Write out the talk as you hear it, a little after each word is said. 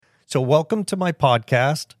So welcome to my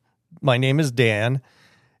podcast. My name is Dan,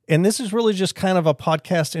 and this is really just kind of a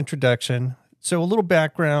podcast introduction. So a little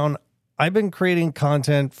background. I've been creating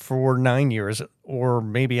content for 9 years, or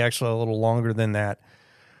maybe actually a little longer than that.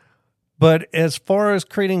 But as far as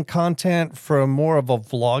creating content from more of a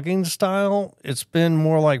vlogging style, it's been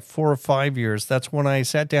more like 4 or 5 years. That's when I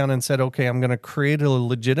sat down and said, okay, I'm going to create a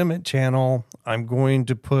legitimate channel. I'm going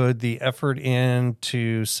to put the effort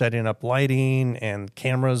into setting up lighting and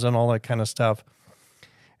cameras and all that kind of stuff.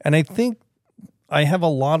 And I think I have a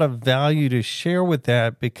lot of value to share with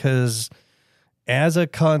that because as a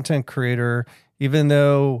content creator, even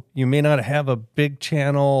though you may not have a big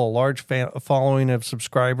channel, a large following of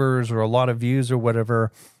subscribers, or a lot of views or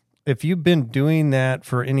whatever, if you've been doing that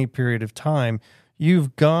for any period of time,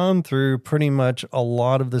 you've gone through pretty much a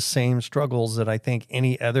lot of the same struggles that I think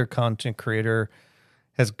any other content creator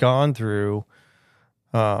has gone through,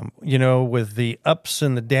 with the ups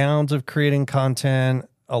and the downs of creating content,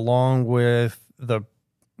 along with the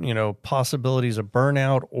possibilities of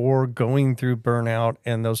burnout or going through burnout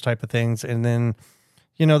and those type of things. And then,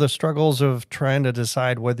 the struggles of trying to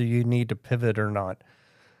decide whether you need to pivot or not.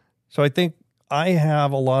 So I think I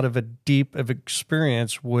have a lot of a deep of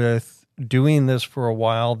experience with doing this for a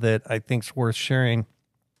while that I think is worth sharing.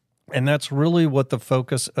 And that's really what the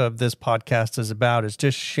focus of this podcast is about, is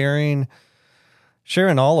just sharing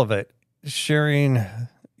all of it, sharing,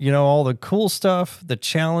 all the cool stuff, the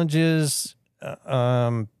challenges,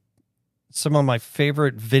 some of my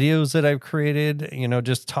favorite videos that I've created,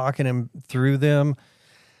 just talking them through them.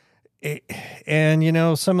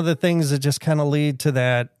 And, some of the things that just kind of lead to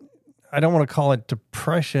that, I don't want to call it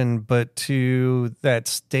depression, but to that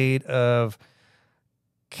state of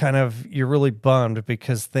kind of, you're really bummed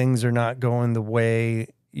because things are not going the way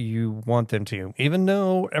you want them to. Even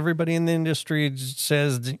though everybody in the industry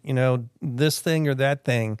says, this thing or that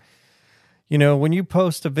thing, when you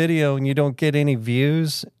post a video and you don't get any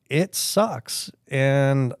views, it sucks.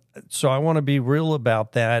 And so I want to be real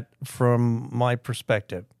about that from my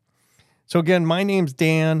perspective. So again, my name's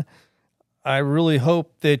Dan. I really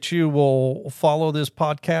hope that you will follow this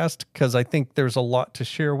podcast because I think there's a lot to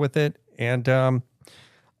share with it. And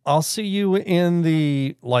I'll see you in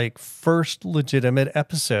the first legitimate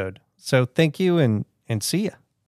episode. So thank you and see ya.